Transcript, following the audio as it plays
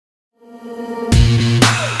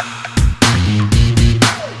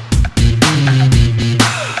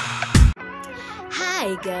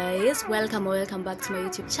guys, welcome back to my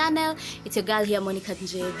YouTube channel. It's your girl here, Monica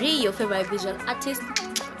Njeri, your favorite visual artist,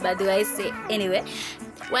 but do I say anyway.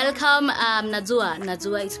 Welcome.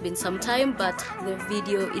 Najua, it's been some time, but the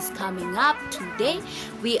video is coming up today.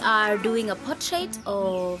 We are doing a portrait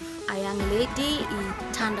of a young lady.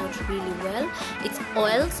 It turned out really well. It's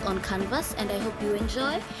oils on canvas, and I hope you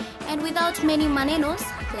enjoy. And without many manenos,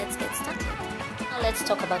 let's get started. Now let's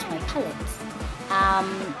talk about my palette.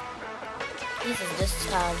 This is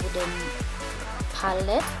just a wooden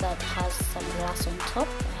palette that has some glass on top.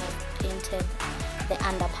 I have painted the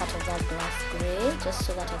under part of that glass gray just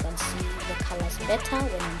so that I can see the colors better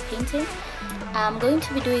when I'm painting. I'm going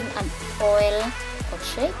to be doing an oil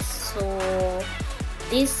portrait, so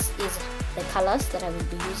this is the colors that I will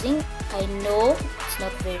be using. I know it's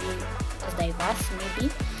not very diverse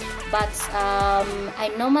maybe, but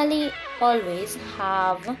I normally always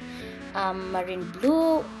have marine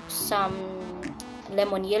blue, some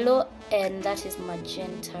lemon yellow, and that is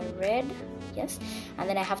magenta red, yes, and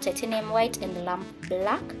then I have titanium white and lamp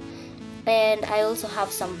black, and I also have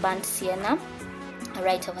some burnt sienna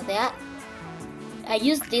right over there. I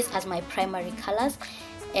use this as my primary colors,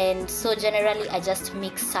 and so generally I just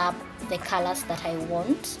mix up the colors that I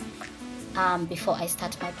want before I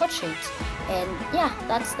start my portrait. And yeah,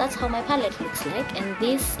 that's how my palette looks like. And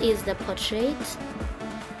this is the portrait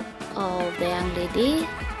of the young lady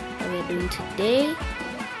that we're doing today.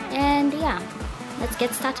 And yeah, let's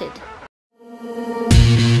get started.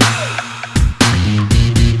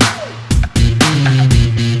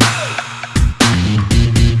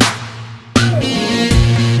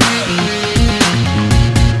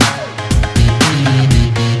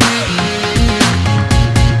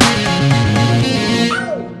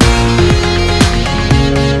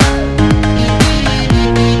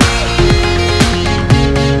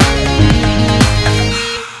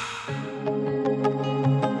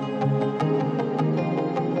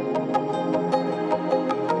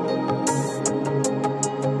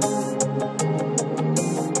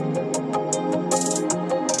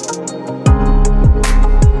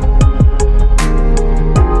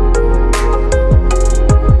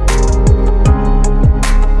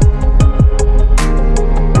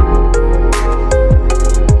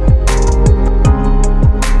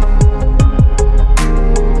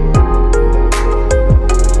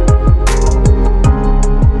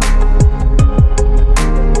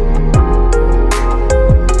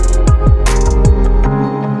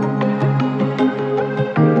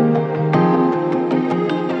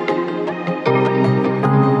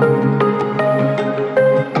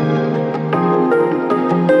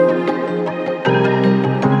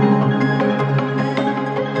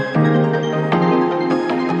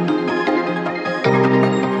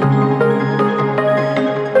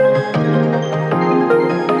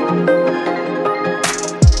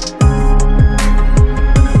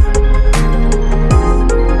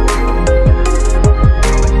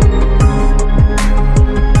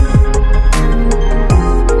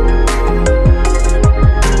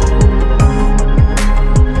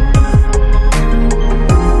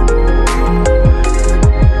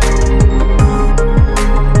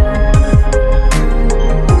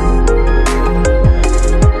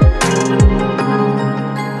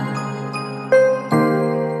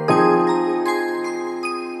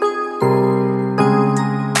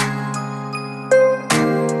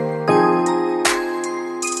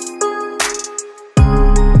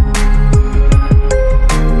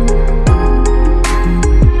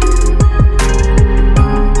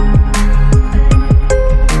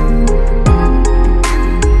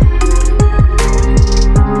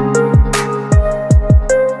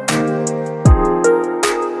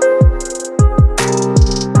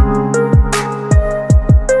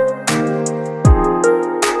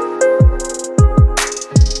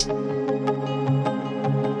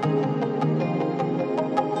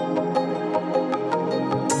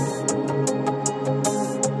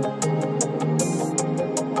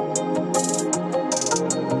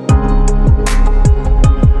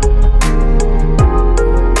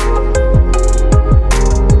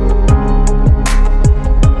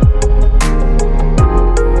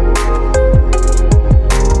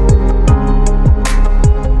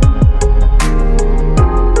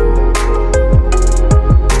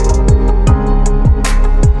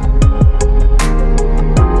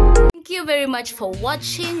 Much for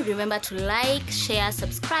watching. Remember to like, share,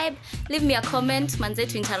 subscribe, leave me a comment, manze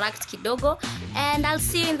to interact kidogo, and I'll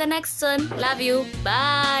see you in the next one. Love you.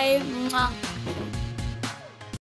 Bye. Mwah.